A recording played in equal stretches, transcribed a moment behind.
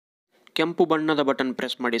ಕೆಂಪು ಬಣ್ಣದ button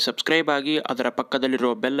press ಮಾಡಿ ಸಬ್ಸ್ಕ್ರೈಬ್ ಆಗಿ ಅದರ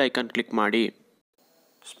ಪಕ್ಕದಲ್ಲಿರುವ ಬೆಲ್ ಐಕಾನ್ ಕ್ಲಿಕ್ ಮಾಡಿ.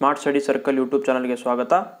 ಸ್ಮಾರ್ಟ್ ಸ್ಟಡಿ ಸರ್ಕಲ್ ಯೂಟ್ಯೂಬ್ ಚಾನಲ್ಗೆ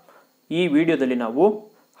ಸ್ವಾಗತ. ಈ ವಿಡಿಯೋದಲ್ಲಿ ನಾವು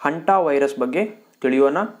ಹಂಟಾ ವೈರಸ್ ಬಗ್ಗೆ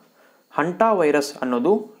ತಿಳಿಯೋಣ. ಹಂಟಾ ವೈರಸ್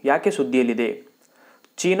ಅನ್ನೋದು ಯಾಕೆ ಸುದ್ದಿಯಲ್ಲಿದೆ?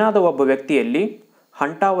 ಚೀನಾದ ಒಬ್ಬ ವ್ಯಕ್ತಿಯಲ್ಲಿ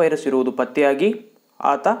ಹಂಟಾ ವೈರಸ್ ಇರುವುದು ಪತ್ತೆಯಾಗಿ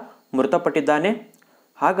ಆತ ಮೃತಪಟ್ಟಿದ್ದಾನೆ.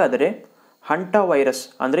 ಹಾಗಾದರೆ ಹಂಟಾ ವೈರಸ್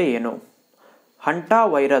ಅಂದರೆ ಏನು? ಹಂಟಾ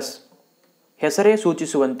ವೈರಸ್ ಹೆಸರೇ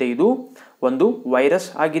ಸೂಚಿಸುವಂತೆ ಇದು ಒಂದು ವೈರಸ್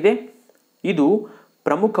ಆಗಿದೆ. ಇದು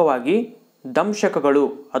ಪ್ರಮುಖವಾಗಿ ದಂಶಕಗಳು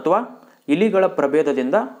ಅಥವಾ ಇಲಿಗಳ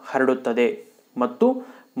ಪ್ರಭೇದದಿಂದ ಹರಡುತ್ತದೆ ಮತ್ತು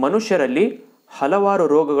ಮನುಷ್ಯರಲ್ಲಿ ಹಲವಾರು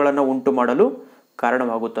ರೋಗಗಳನ್ನು ಉಂಟು ಮಾಡಲು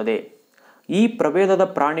ಕಾರಣವಾಗುತ್ತದೆ. ಈ ಪ್ರಭೇದದ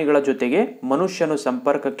ಪ್ರಾಣಿಗಳ ಜೊತೆಗೆ ಮನುಷ್ಯನು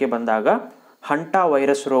ಸಂಪರ್ಕಕ್ಕೆ ಬಂದಾಗ ಹಂಟಾ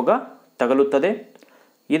ವೈರಸ್ ರೋಗ ತಗಲುತ್ತದೆ.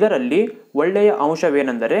 ಇದರಲ್ಲಿ ಒಳ್ಳೆಯ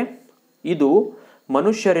ಅಂಶವೇನೆಂದರೆ ಇದು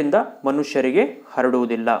ಮನುಷ್ಯರಿಂದ ಮನುಷ್ಯರಿಗೆ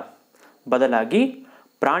ಹರಡುವುದಿಲ್ಲ, ಬದಲಾಗಿ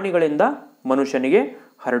ಪ್ರಾಣಿಗಳಿಂದ ಮನುಷ್ಯನಿಗೆ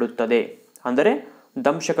ಹರಡುತ್ತದೆ. ಅಂದರೆ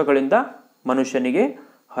ದಂಶಕಗಳಿಂದ ಮನುಷ್ಯನಿಗೆ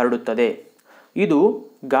ಹರಡುತ್ತದೆ. ಇದು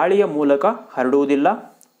ಗಾಳಿಯ ಮೂಲಕ ಹರಡುವುದಿಲ್ಲ.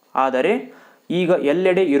 ಆದರೆ ಈಗ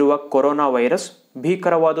ಎಲ್ಲೆಡೆ ಇರುವ ಕೊರೋನಾ ವೈರಸ್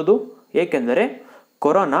ಭೀಕರವಾದುದು, ಏಕೆಂದರೆ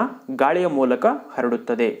ಕೊರೋನಾ ಗಾಳಿಯ ಮೂಲಕ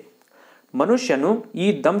ಹರಡುತ್ತದೆ. ಮನುಷ್ಯನು ಈ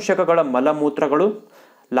ದಂಶಕಗಳ ಮಲಮೂತ್ರಗಳು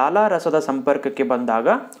ಲಾಲಾರಸದ ಸಂಪರ್ಕಕ್ಕೆ ಬಂದಾಗ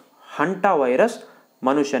ಹಂಟಾ ವೈರಸ್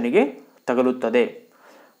ಮನುಷ್ಯನಿಗೆ ತಗಲುತ್ತದೆ.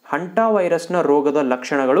 ಹಂಟಾ ವೈರಸ್ನ ರೋಗದ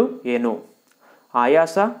ಲಕ್ಷಣಗಳು ಏನು?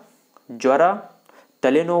 ಆಯಾಸ, ಜ್ವರ,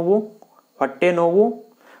 ತಲೆನೋವು, ಹೊಟ್ಟೆ ನೋವು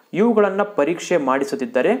ಇವುಗಳನ್ನು ಪರೀಕ್ಷೆ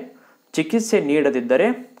ಮಾಡಿಸದಿದ್ದರೆ, ಚಿಕಿತ್ಸೆ ನೀಡದಿದ್ದರೆ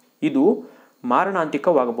ಇದು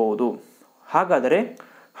ಮಾರಣಾಂತಿಕವಾಗಬಹುದು. ಹಾಗಾದರೆ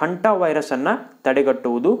ಹಂಟಾ ವೈರಸನ್ನು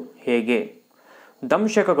ತಡೆಗಟ್ಟುವುದು ಹೇಗೆ?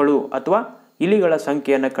 ದಂಶಕಗಳು ಅಥವಾ ಇಲಿಗಳ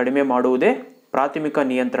ಸಂಖ್ಯೆಯನ್ನು ಕಡಿಮೆ ಮಾಡುವುದೇ ಪ್ರಾಥಮಿಕ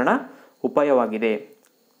ನಿಯಂತ್ರಣ ಉಪಾಯವಾಗಿದೆ.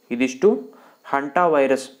 ಇದಿಷ್ಟು ಹಂಟಾ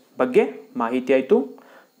ವೈರಸ್ ಬಗ್ಗೆ ಮಾಹಿತಿ ಆಯಿತು.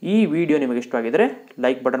 ಈ ವಿಡಿಯೋ ನಿಮಗೆ ಇಷ್ಟವಾಗಿದ್ದರೆ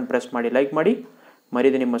ಲೈಕ್ ಬಟನ್ ಪ್ರೆಸ್ ಮಾಡಿ ಲೈಕ್ ಮಾಡಿ.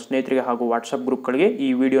 ಮರಿದೆ ನಿಮ್ಮ ಸ್ನೇಹಿತರಿಗೆ ಹಾಗೂ ವಾಟ್ಸಪ್ ಗ್ರೂಪ್ಗಳಿಗೆ ಈ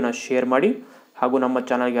ವಿಡಿಯೋನ ಶೇರ್ ಮಾಡಿ. ಹಾಗೂ ನಮ್ಮ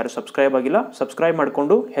ಚಾನಲ್ಗೆ ಯಾರು ಸಬ್ಸ್ಕ್ರೈಬ್ ಆಗಿಲ್ಲ ಸಬ್ಸ್ಕ್ರೈಬ್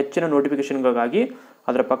ಮಾಡಿಕೊಂಡು ಹೆಚ್ಚಿನ ನೋಟಿಫಿಕೇಷನ್ಗಳಿಗಾಗಿ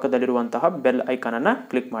ಅದರ ಪಕ್ಕದಲ್ಲಿರುವಂತಹ ಬೆಲ್ ಐಕಾನನ್ನು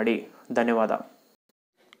ಕ್ಲಿಕ್ ಮಾಡಿ. ಧನ್ಯವಾದ.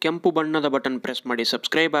 ಕೆಂಪು ಬಣ್ಣದ ಬಟನ್ ಪ್ರೆಸ್ ಮಾಡಿ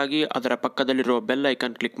ಸಬ್ಸ್ಕ್ರೈಬ್ ಆಗಿ ಅದರ ಪಕ್ಕದಲ್ಲಿರುವ ಬೆಲ್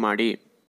ಐಕಾನ್ ಕ್ಲಿಕ್ ಮಾಡಿ.